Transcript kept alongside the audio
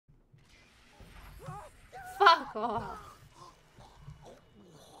Fuck off.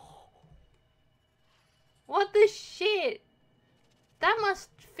 What the shit? That must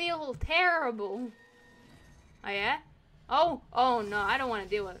feel terrible. Oh yeah? Oh no, I don't want to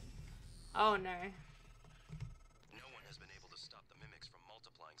deal with it. Oh no. No one has been able to stop the mimics from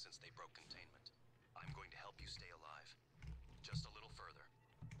multiplying since they broke containment. I'm going to help you stay alive. Just a little further.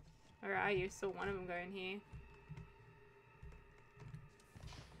 Alright, you saw one of them going here.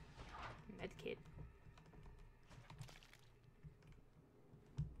 Medkit.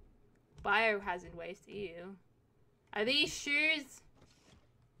 Biohazard waste, ew. Are these shoes?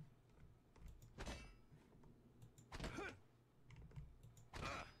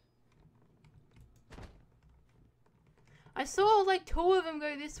 I saw like 2 of them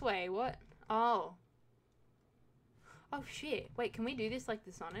go this way. What? Oh. Oh shit. Wait, can we do this like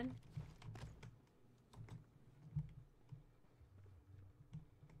Dishonored?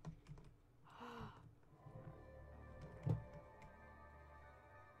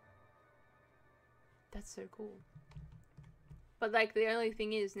 That's so cool. But like the only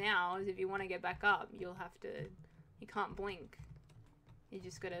thing is now is if you want to get back up, you'll have to, you can't blink. You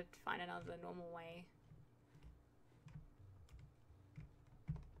just gotta find another normal way.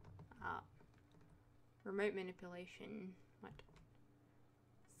 Remote manipulation. What?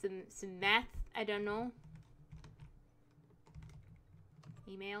 Some math? I don't know.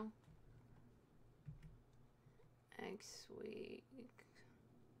 Email. Next week.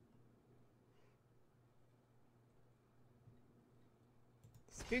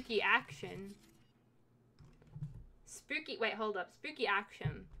 Spooky action. Spooky. Wait, hold up. Spooky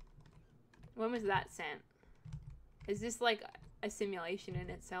action. When was that sent? Is this like a simulation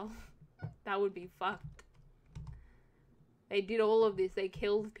in itself? That would be fucked. They did all of this. They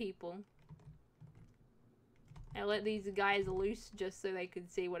killed people. I let these guys loose just so they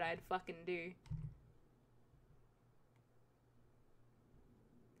could see what I'd fucking do.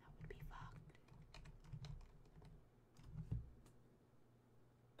 That would be fucked.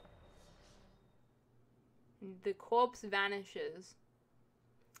 The corpse vanishes.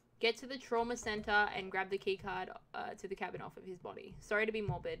 Get to the trauma center and grab the keycard to the cabin off of his body. Sorry to be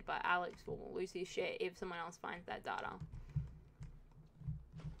morbid, but Alex will lose his shit if someone else finds that data.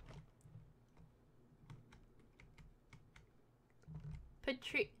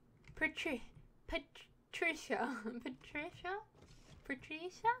 Patricia?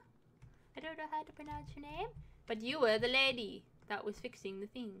 I don't know how to pronounce your name. But you were the lady that was fixing the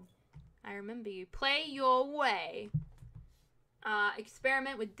thing. I remember you. Play your way.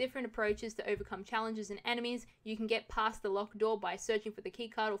 Experiment with different approaches to overcome challenges and enemies. You can get past the locked door by searching for the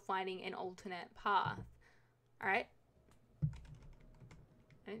keycard or finding an alternate path. Alright.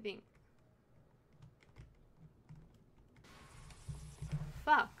 I don't think...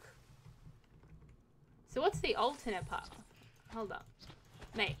 Fuck. So what's the alternate path? Hold up.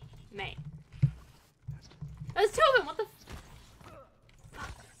 Mate. There's 2 of them! What the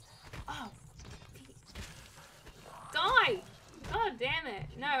fuck? Oh. Die! God damn it.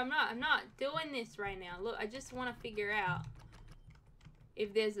 No, I'm not doing this right now. Look, I just want to figure out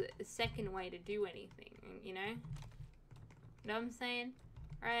if there's a second way to do anything, you know? You know what I'm saying?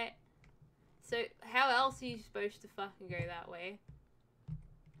 Right? So, how else are you supposed to fucking go that way?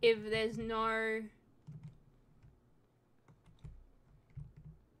 If there's no...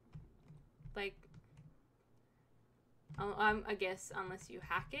 Like... I guess, unless you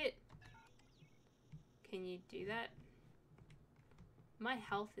hack it. Can you do that? My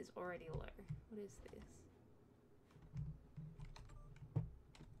health is already low. What is this?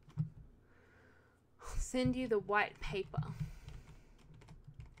 I'll send you the white paper.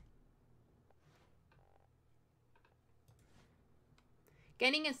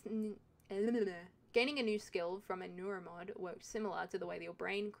 Gaining a new skill from a neuromod works similar to the way your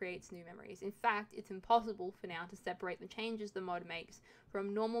brain creates new memories. In fact, it's impossible for now to separate the changes the mod makes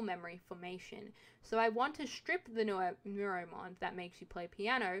from normal memory formation. So I want to strip the neuromod that makes you play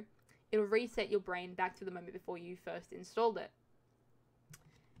piano. It'll reset your brain back to the moment before you first installed it.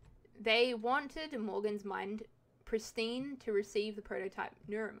 They wanted Morgan's mind pristine to receive the prototype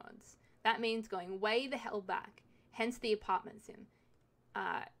neuromods. That means going way the hell back, hence the apartment sim.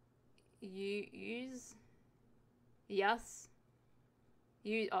 Use,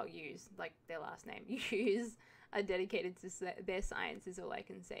 like their last name. Use are dedicated to their science is all I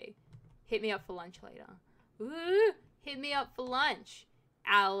can say. Hit me up for lunch later. Ooh, hit me up for lunch,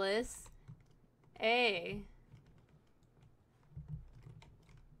 Alice. Hey.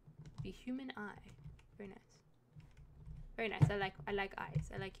 The human eye. Very nice. Very nice. I like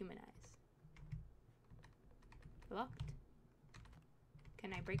eyes. I like human eyes. Locked.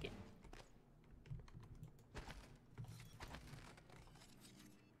 Can I break it?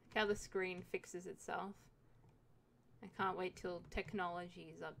 how the screen fixes itself. I can't wait till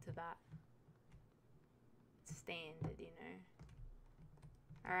technology is up to that standard, you know.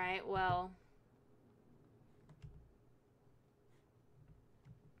 Alright, well.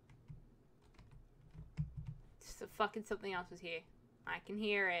 Just a fucking something else was here. I can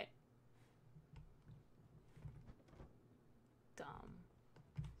hear it. Dumb.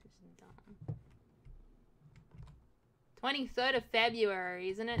 Just dumb. 23rd of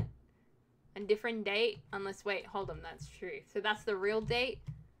February, isn't it? A different date? Unless, wait, hold on, that's true. So that's the real date?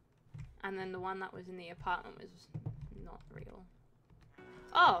 And then the one that was in the apartment was not real.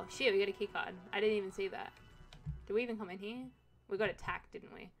 Oh, shit, we got a key card. I didn't even see that. Did we even come in here? We got attacked,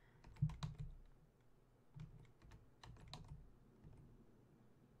 didn't we?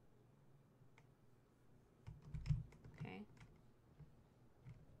 Okay.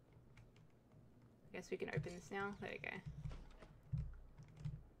 I guess we can open this now. There we go.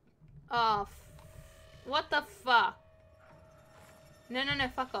 Oh, what the fuck? No, no, no,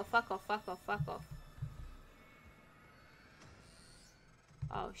 fuck off, fuck off, fuck off, fuck off.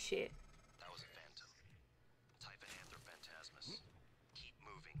 Oh, shit. That was a phantom. Typhonanther phantasmus. Keep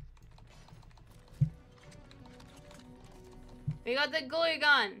moving. We got the glue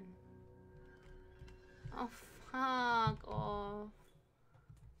gun. Oh, fuck off.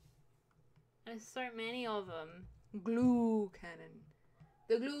 There's so many of them. Glue cannon.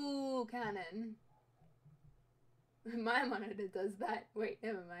 The glue cannon. My monitor does that. Wait,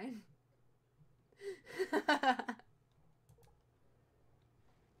 never mind.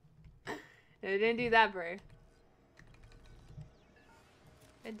 No, didn't do that, bro.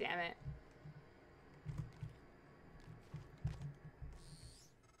 God damn it.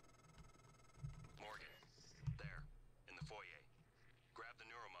 Morgan, there, in the foyer. Grab the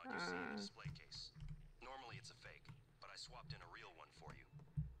neuromod you see in the display case. Normally it's a fake, but I swapped in a real one for you.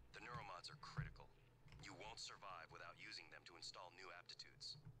 The neuromods are critical. You won't survive without using them to install new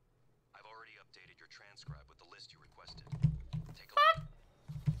aptitudes. I've already updated your transcribe with the list you requested. Take a look.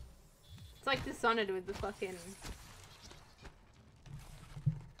 It's like Dishonored with the fucking...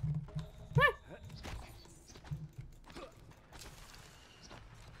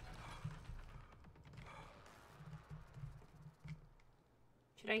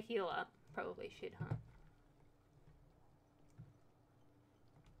 Should I heal up? Probably should, huh?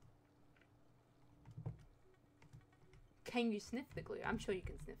 Can you sniff the glue? I'm sure you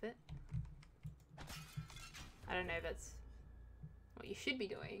can sniff it. I don't know if that's what you should be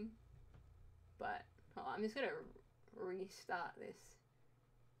doing. But hold on, I'm just gonna restart this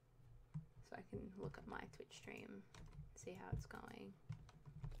so I can look at my Twitch stream, see how it's going.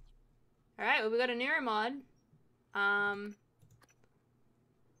 Alright, well we got a neuromod. I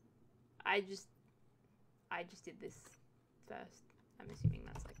just did this first. I'm assuming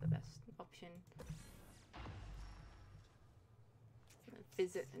that's like the best option.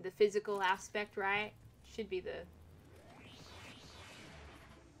 The physical aspect, right? Should be the...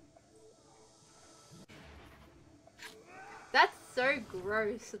 That's so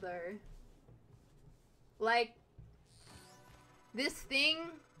gross, though. Like, this thing,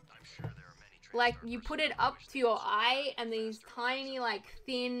 I'm sure there are many like, you put it up to your eye, and these tiny, like,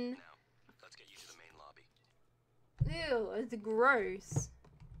 thin... Now, let's get you to the main lobby. Ew, it's gross.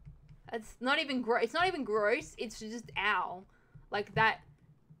 It's not even gross. It's not even gross. It's just ow. Like, that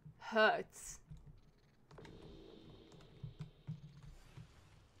hurts.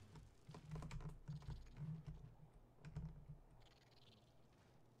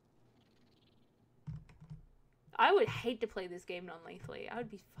 I would hate to play this game non-lethally. I would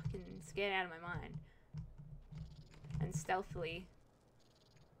be fucking scared out of my mind. And stealthily.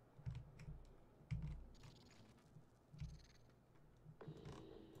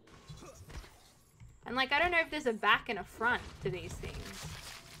 And like, I don't know if there's a back and a front to these things.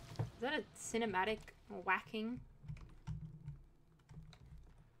 Is that a cinematic whacking?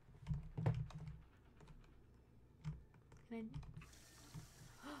 Can I...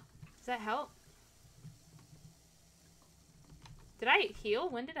 Does that help? Did I heal?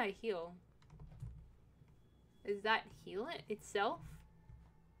 When did I heal? Does that heal it itself?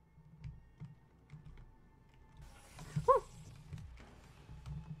 Whew.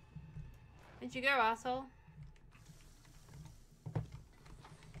 Where'd you go, asshole?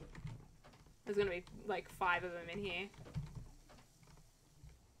 There's gonna be like 5 of them in here.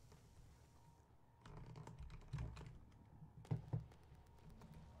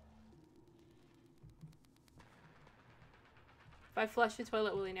 If I flush the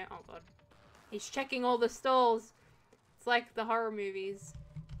toilet, will he know? Oh god. He's checking all the stalls. It's like the horror movies.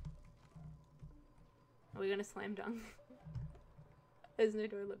 Are we gonna slam dunk? There's no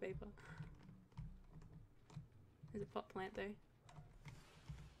toilet paper. There's a pot plant though.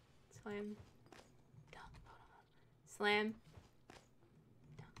 Slam. Slam.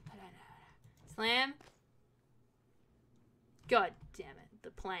 Slam. God damn it. The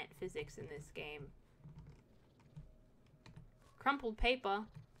plant physics in this game. Crumpled paper.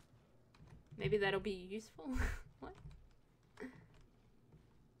 Maybe that'll be useful. What?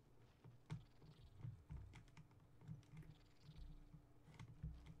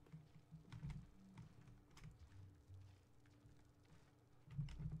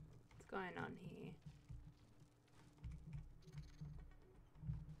 What's going on here?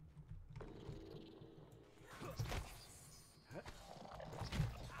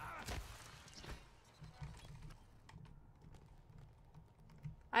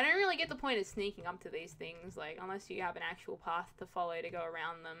 I don't really get the point of sneaking up to these things, like, unless you have an actual path to follow to go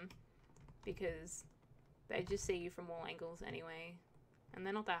around them. Because they just see you from all angles anyway. And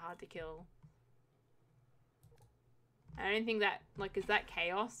they're not that hard to kill. I don't think that, like, is that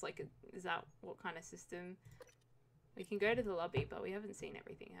chaos? Like, is that what kind of system? We can go to the lobby, but we haven't seen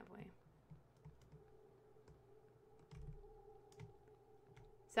everything, have we?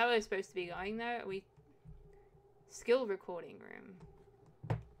 Is that where we're supposed to be going, though? Are we... Skill recording room.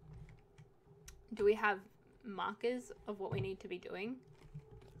 Do we have markers of what we need to be doing?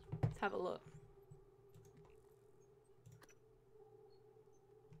 Let's have a look.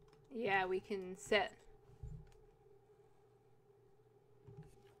 Yeah, we can set.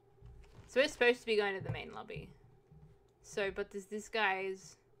 So we're supposed to be going to the main lobby. So, but there's this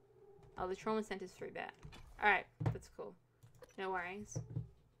guy's... Oh, the trauma center's through there. Alright, that's cool. No worries.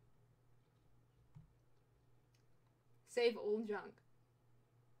 Save all junk.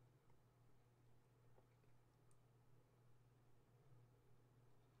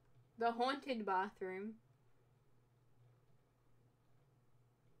 The haunted bathroom.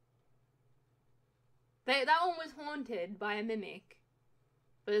 That one was haunted by a mimic.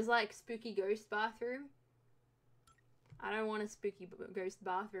 But it's like spooky ghost bathroom. I don't want a spooky ghost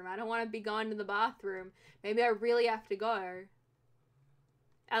bathroom. I don't want to be going to the bathroom. Maybe I really have to go.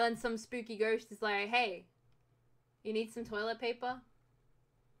 And then some spooky ghost is like, hey, you need some toilet paper?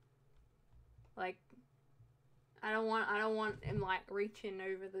 Like, I don't want him like reaching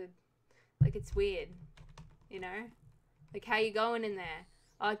over the... Like, it's weird, you know? Like, how you going in there?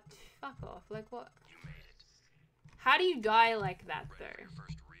 Oh, fuck off. Like, what? You made it. How do you die like that, though? Ready for your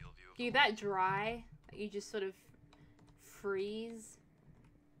first real view of Are you that dry that you just sort of freeze?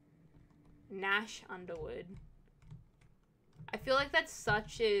 Nash Underwood. I feel like that's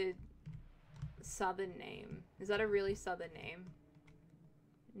such a southern name. Is that a really southern name?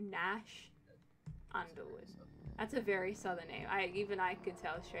 Nash Underwood. That's a very southern name. Even I could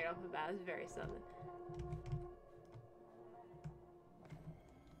tell straight off the bat. It's very southern.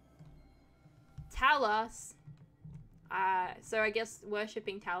 Talos. So I guess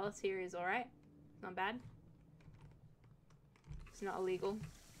worshipping Talos here is alright. Not bad. It's not illegal.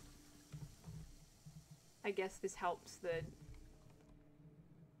 I guess this helps the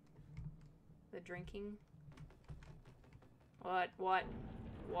drinking. What? What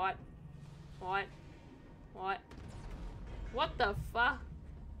the fuck?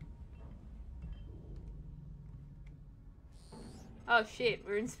 Oh shit,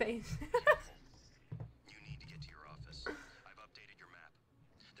 we're in space. You need to get to your office. I've updated your map.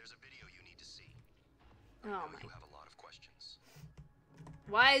 There's a video you need to see. I know you have a lot of questions.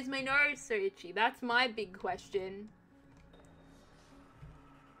 Why is my nose so itchy? That's my big question.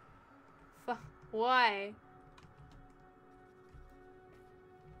 Why?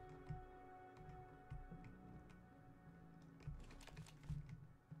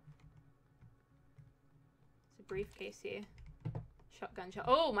 There's a briefcase here. Shotgun shell.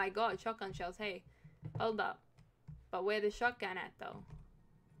 Oh my god, shotgun shells. Hey, hold up. But where the shotgun at, though?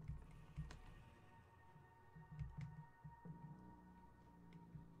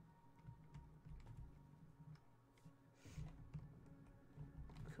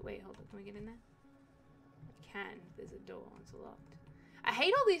 Wait, hold on. Can we get in there? I can. There's a door. It's locked. I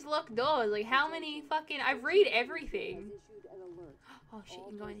hate all these locked doors. Like, how many fucking... I read everything. Oh, shit. You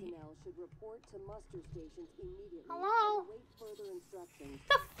can go in here. Hello?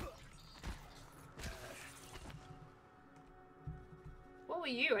 What were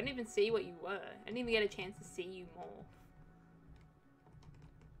you? I didn't even see what you were. I didn't even get a chance to see you more.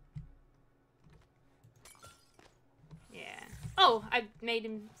 Yeah. Oh, I made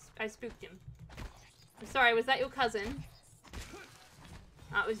him... I spooked him. I'm sorry, was that your cousin?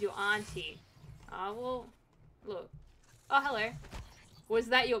 That was your auntie. Oh, well... Look. Oh, hello. Was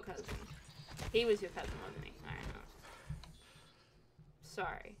that your cousin? He was your cousin, wasn't he? I don't know.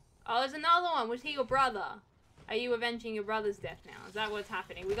 Sorry. Oh, there's another one. Was he your brother? Are you avenging your brother's death now? Is that what's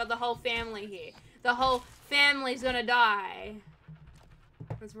happening? We got the whole family here. The whole family's gonna die.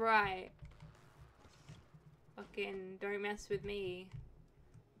 That's right. Fucking don't mess with me.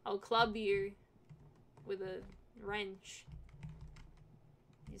 I'll club you with a wrench.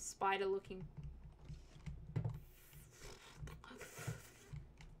 You spider looking.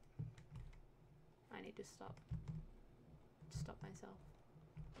 I need to stop. Stop myself.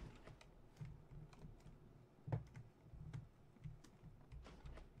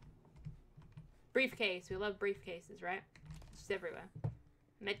 Briefcase. We love briefcases, right? It's just everywhere.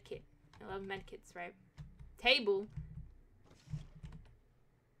 Medkit. I love medkits, right? Table.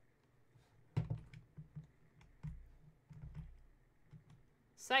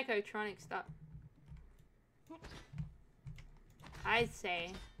 Psychotronic stuff. I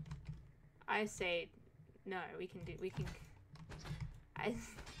say no, we can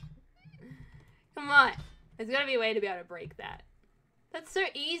come on. There's gotta be a way to be able to break that. That's so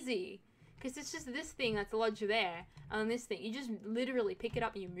easy. Because it's just this thing that's lodged there. And this thing, you just literally pick it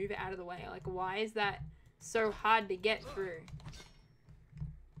up and you move it out of the way. Like, why is that so hard to get through?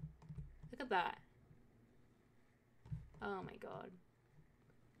 Look at that. Oh my god.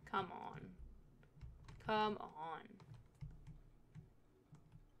 Come on. Come on.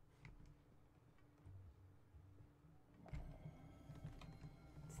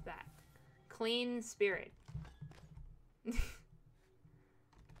 What's that? Clean spirit.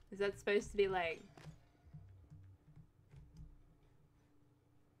 Is that supposed to be like...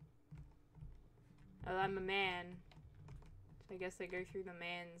 Oh, I'm a man. So I guess I go through the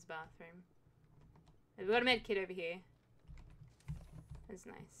man's bathroom. We've got a med kit over here. That's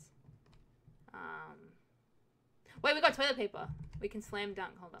nice. Wait, we got toilet paper. We can slam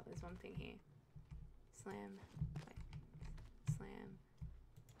dunk. Hold up, there's one thing here. Slam. Wait. Slam.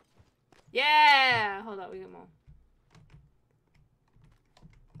 Yeah! Hold up, we got more.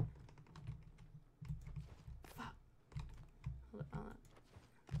 Fuck. Hold up.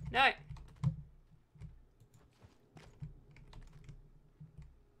 No!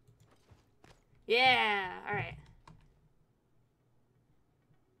 Yeah! Alright.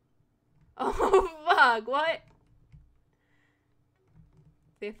 Oh, fuck, what?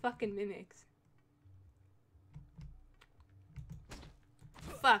 They're fucking mimics.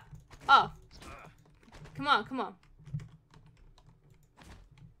 Fuck. Oh. Come on, come on.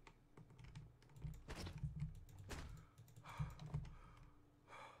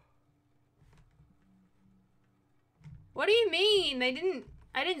 What do you mean?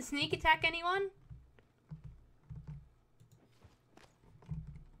 I didn't sneak attack anyone?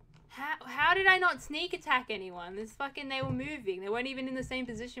 How did I not sneak attack anyone? This fucking, they were moving. They weren't even in the same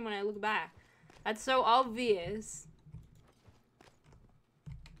position when I look back. That's so obvious.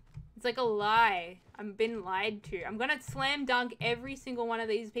 It's like a lie. I'm been lied to. I'm gonna slam dunk every single one of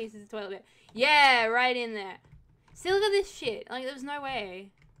these pieces of toilet paper. Yeah, right in there. See, look at this shit. Like, there's no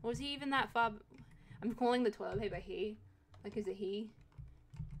way. Was he even that far? I'm calling the toilet paper he. Like, is it he?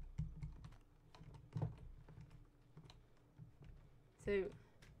 So...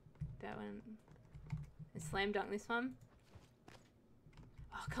 that one. Slam dunk this one.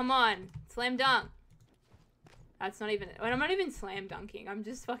 Oh, come on. Slam dunk. That's not even... well, I'm not even slam dunking. I'm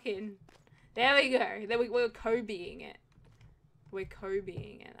just fucking... there we go. There we're Kobeing it. We're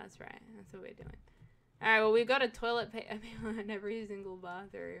Kobeing it. That's right. That's what we're doing. Alright, well, we've got a toilet paper in every single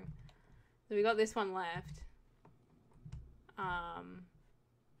bathroom. So we got this one left.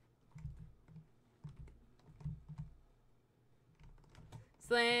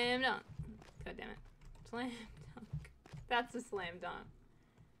 Slam dunk. God damn it. Slam dunk. That's a slam dunk.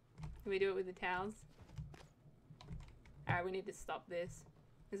 Can we do it with the towels? Alright, we need to stop this.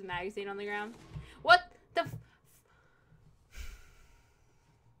 There's a magazine on the ground. What the f-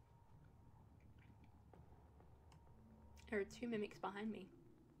 There are two mimics behind me.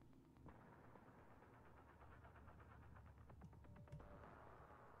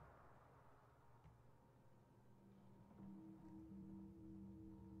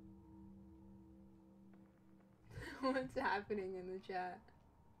 What's happening in the chat?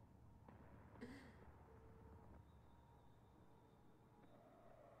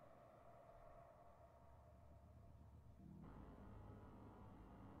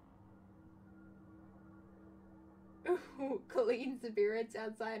 Ooh, clean spirits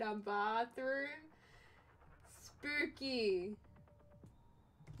outside our bathroom? Spooky.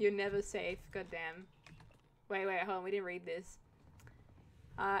 You're never safe, goddamn. Wait, hold on, we didn't read this.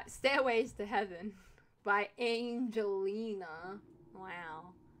 Stairways to Heaven by Angelina.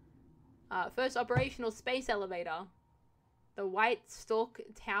 Wow. First operational space elevator. The White Stalk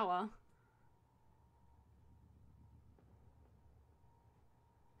Tower.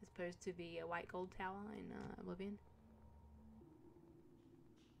 As opposed to the White Gold Tower in Oblivion.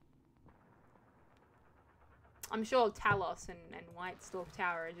 I'm sure Talos and White Stalk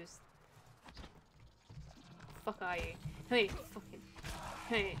Tower are just... Fuck are you? Hey, fucking...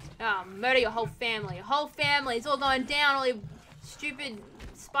 Hey, murder your whole family. Your whole family. It's all going down. All your stupid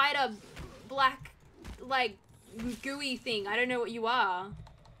spider black, like, gooey thing. I don't know what you are.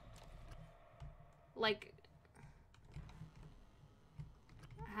 Like...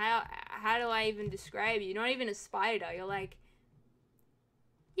 How do I even describe you? You're not even a spider. You're like...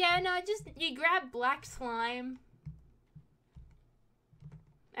 Yeah, no, just, you grab black slime.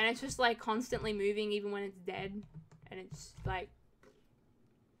 And it's just, like, constantly moving even when it's dead. And it's, like...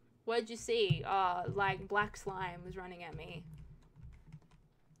 What'd you see? Oh, like, black slime was running at me.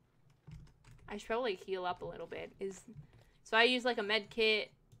 I should probably heal up a little bit. So I use, like, a med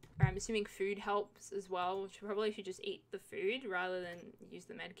kit. Or I'm assuming food helps as well. Which probably should just eat the food rather than use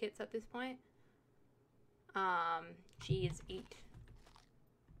the med kits at this point. Cheese, eat.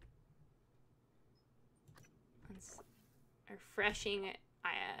 Refreshing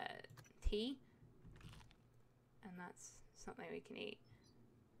tea, and that's something we can eat.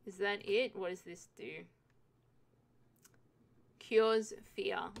 Is that it? What does this do? Cures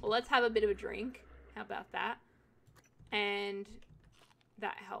fear. Well, let's have a bit of a drink. How about that? And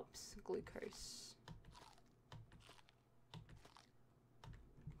that helps. Glucose.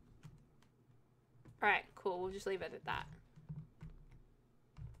 Alright, cool. We'll just leave it at that.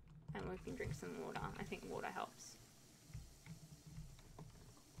 And we can drink some water. I think water helps.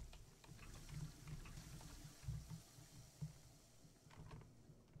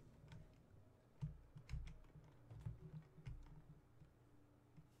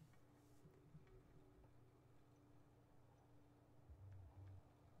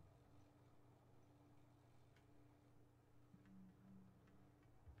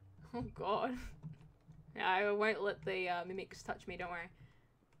 Oh god. Yeah, I won't let the mimics touch me, don't worry.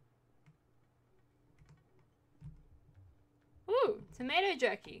 Ooh, tomato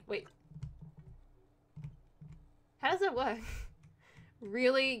jerky. Wait. How does that work?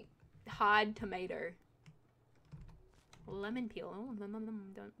 Really hard tomato. Lemon peel. Oh, don't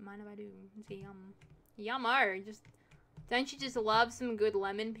mind if I do. It's yum. Yummo. Don't you just love some good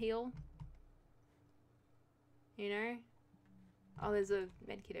lemon peel? You know? Oh, there's a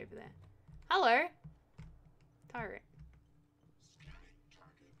medkit over there. Hello! Turret.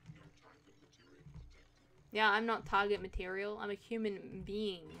 Yeah, I'm not target material. I'm a human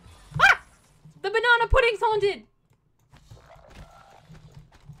being. Ah! The banana pudding's haunted!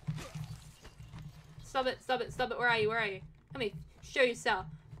 Stop it, stop it, stop it. Where are you? Where are you? Come here. Show yourself.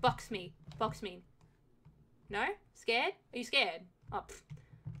 Box me. Box me. No? Scared? Are you scared? Oh, pfft.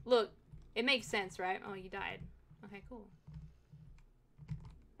 Look. It makes sense, right? Oh, you died. Okay, cool.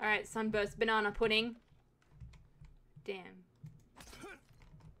 Alright, sunburst banana pudding. Damn.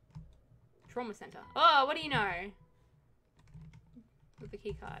 Trauma center. Oh, what do you know? With the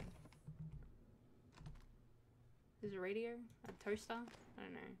key card. There's a radio? A toaster? I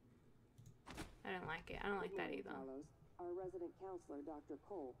don't know. I don't like it. I don't like that either. Our resident counselor, Dr.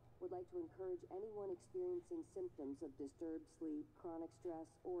 Cole, would like to encourage anyone experiencing symptoms of disturbed sleep, chronic stress,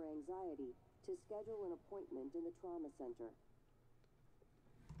 or anxiety to schedule an appointment in the trauma center.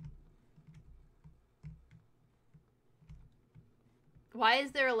 Why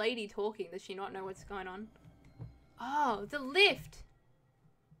is there a lady talking? Does she not know what's going on? Oh, the lift!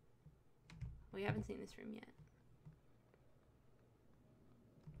 We haven't seen this room yet.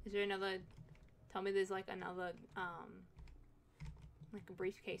 Is there another... Tell me there's like another, like a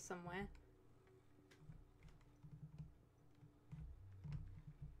briefcase somewhere.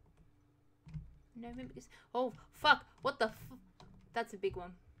 No, maybe it's... Oh, fuck! What the f... That's a big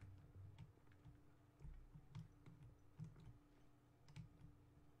one.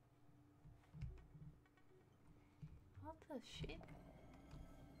 What the shit?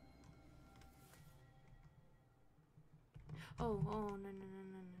 Oh, no.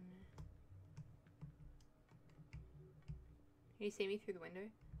 Can you see me through the window?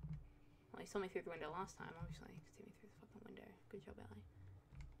 Well, you saw me through the window last time, obviously. You can see me through the fucking window. Good job, Ellie.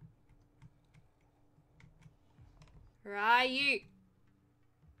 Where are you?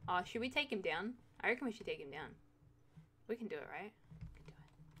 Oh, should we take him down? I reckon we should take him down. We can do it, right? We can do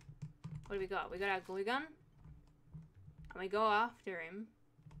it. What do we got? We got our glue gun. And we go after him.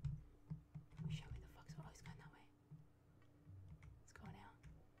 Show me the fuck's... Oh, he's going that way. He's going out.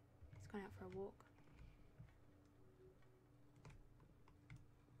 He's going out for a walk.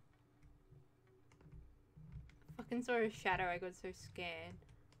 fucking saw a shadow, I got so scared.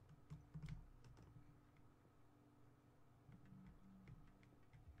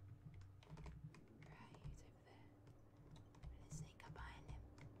 Right, he's over there. I'm gonna sneak up behind him.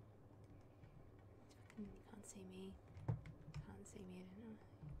 You can't see me. Can't see me, I don't know.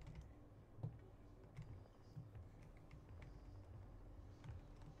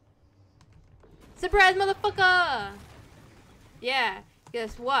 Surprise, motherfucker! Yeah,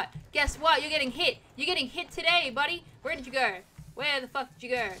 guess what? Guess what? You're getting hit. You're getting hit today, buddy. Where did you go? Where the fuck did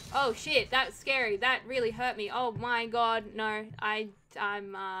you go? Oh shit, that's scary. That really hurt me. Oh my god, no. I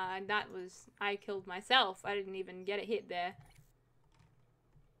killed myself. I didn't even get a hit there.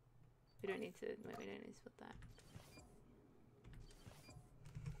 We don't need to, wait, we don't need to put that.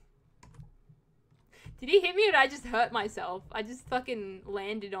 Did he hit me or did I just hurt myself? I just fucking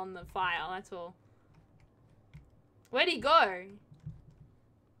landed on the file, that's all. Where'd he go?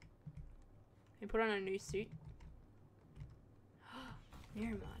 He put on a new suit.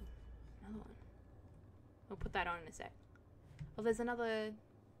 Neuromod. Another one. We'll put that on in a sec. Oh, there's another...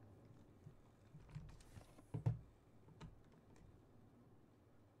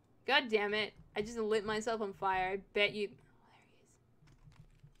 God damn it. I just lit myself on fire. I bet you... Oh, there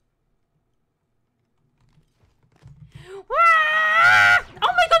he is. Ah!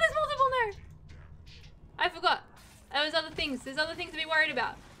 Oh my god, there's multiple there! I forgot. There was other things. There's other things to be worried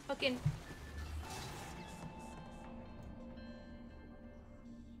about. Fucking...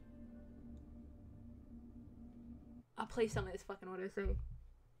 Oh, please tell me this fucking autosave.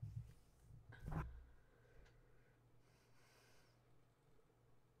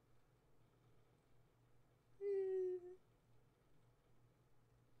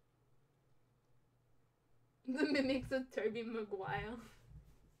 The mimics of Tobey Maguire.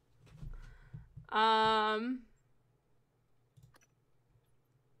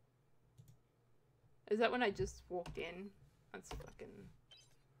 Is that when I just walked in? That's fucking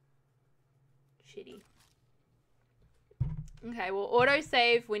shitty. Okay, well,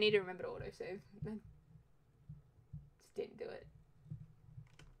 autosave. We need to remember to autosave. Just didn't do it.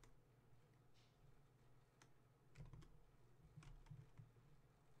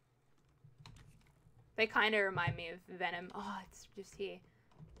 They kind of remind me of Venom. Oh, it's just here.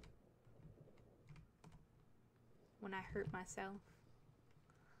 When I hurt myself.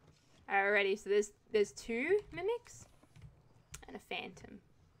 Alrighty, so there's two mimics and a phantom.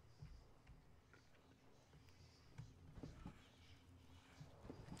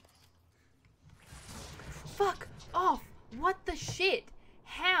 Fuck off! What the shit?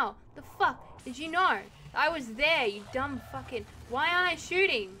 How the fuck did you know? I was there, you dumb fucking... Why aren't I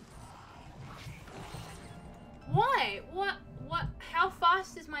shooting? Why? What? How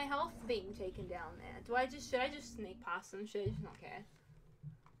fast is my health being taken down there? Should I just sneak past them? Should I just not care?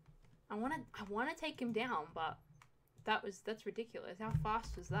 I wanna take him down, but that's ridiculous. How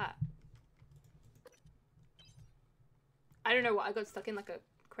fast was that? I don't know what, I got stuck in like a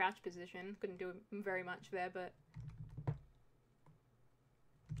crouch position. Couldn't do very much there, but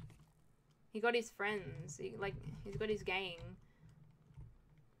he got his friends. He's got his gang.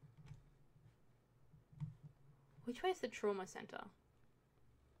 Which way is the trauma center?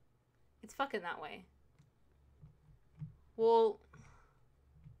 It's fucking that way. Well,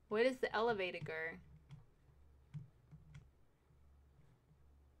 where does the elevator go?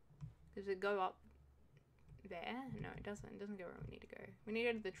 Does it go up there? No, it doesn't. It doesn't go where we need to go. We need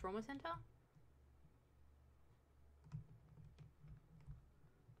to go to the trauma center?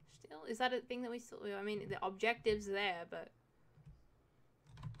 Still? Is that a thing that we still... I mean, the objective's there, but...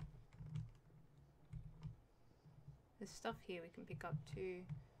 There's stuff here we can pick up too.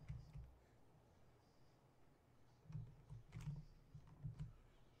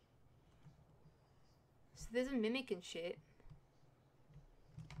 So there's a mimic and shit.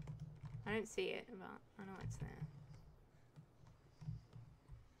 I don't see it, but I know it's there.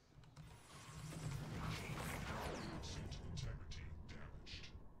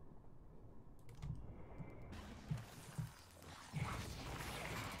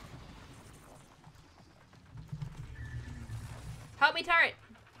 Help me, turret!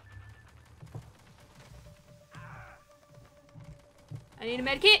 I need a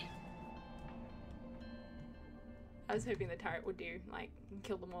med kit! I was hoping the turret would do, like,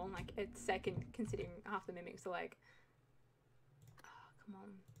 kill them all in, like, a second, considering half the mimics are, like... Oh, come on.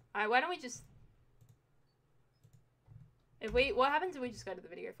 Alright, why don't we just... What happens if we just go to the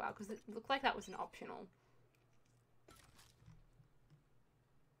video file? Because it looked like that was an optional.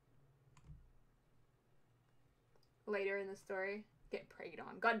 Later in the story, get preyed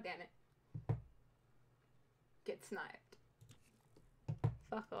on. God damn it. Get sniped.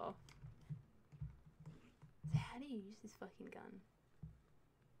 Fuck off. How do you use this fucking gun?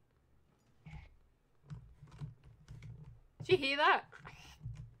 Did you hear that?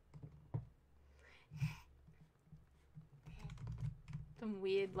 Some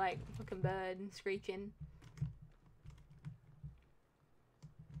weird, like, fucking bird screeching.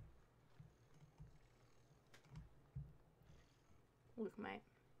 Look, mate.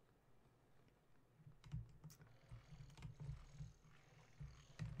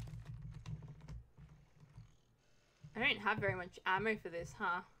 I don't have very much ammo for this,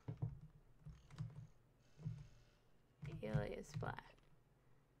 huh? Alias Black.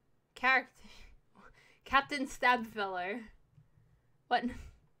 Character. Captain Stabfellow. What?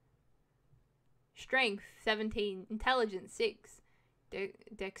 Strength 17. Intelligence 6.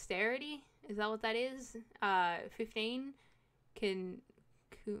 Dexterity? Is that what that is? 15. I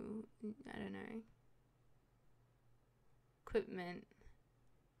don't know. Equipment.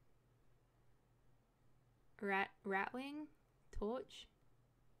 Ratwing? Torch?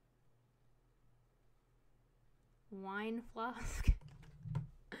 Wine flask?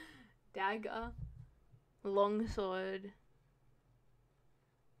 Dagger? Longsword?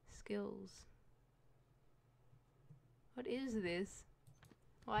 Skills. What is this?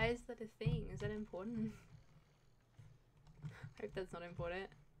 Why is that a thing? Is that important? I hope that's not important.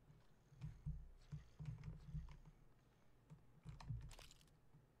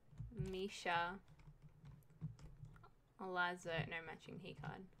 Misha. Eliza. No matching key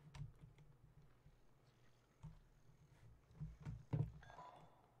card.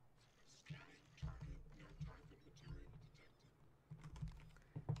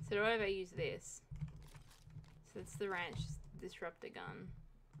 So do I ever use this? So it's the ranch disruptor gun.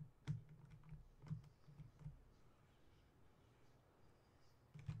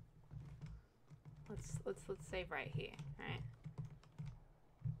 Let's save right here, alright?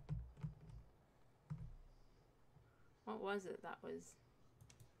 What was it that was?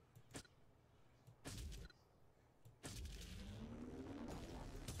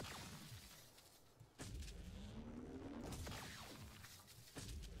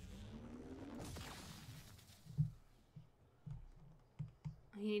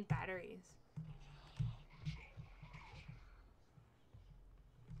 You need batteries.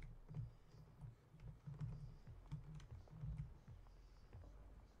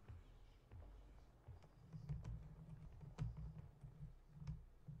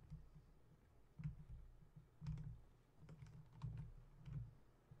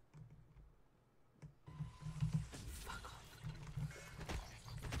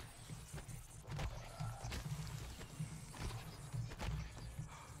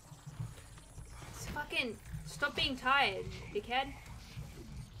 Fucking stop being tired, dickhead.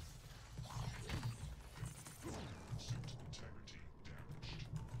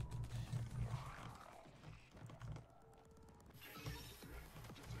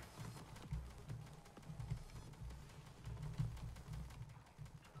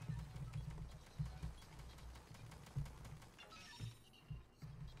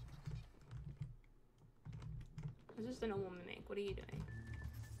 It's just a normal mimic. What are you doing?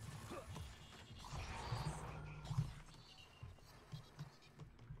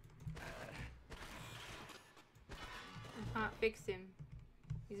 I can't fix him.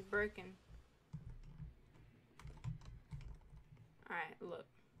 He's broken. Alright, look.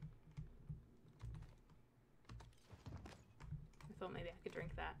 I thought maybe I could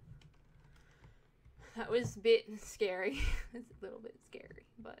drink that. That was a bit scary. It's a little bit scary,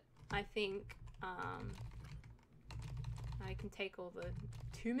 but I think I can take all the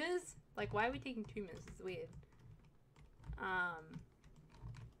tumors. Like, why are we taking tumors? It's weird.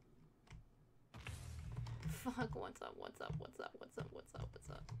 Fuck, what's up, what's up, what's up, what's up, what's up, what's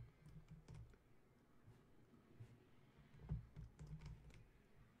up?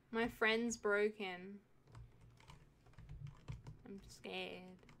 My friend's broken. I'm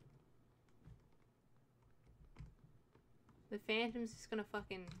scared. The Phantom's just gonna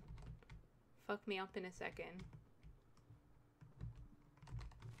fucking fuck me up in a second.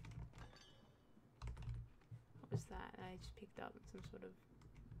 What was that? I just picked up some sort of...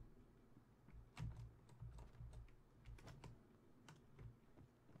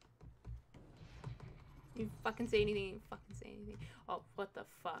 You fucking say anything, you fucking say anything. Oh, what the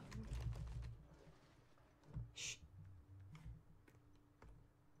fuck? Shh.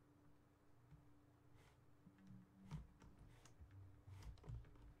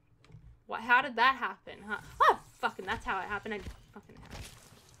 What? How did that happen, huh? Oh, fucking, that's how it happened. I fucking have.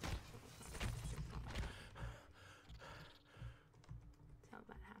 That's how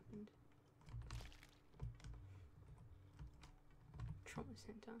that happened. Trauma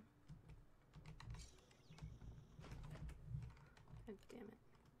center. God damn it.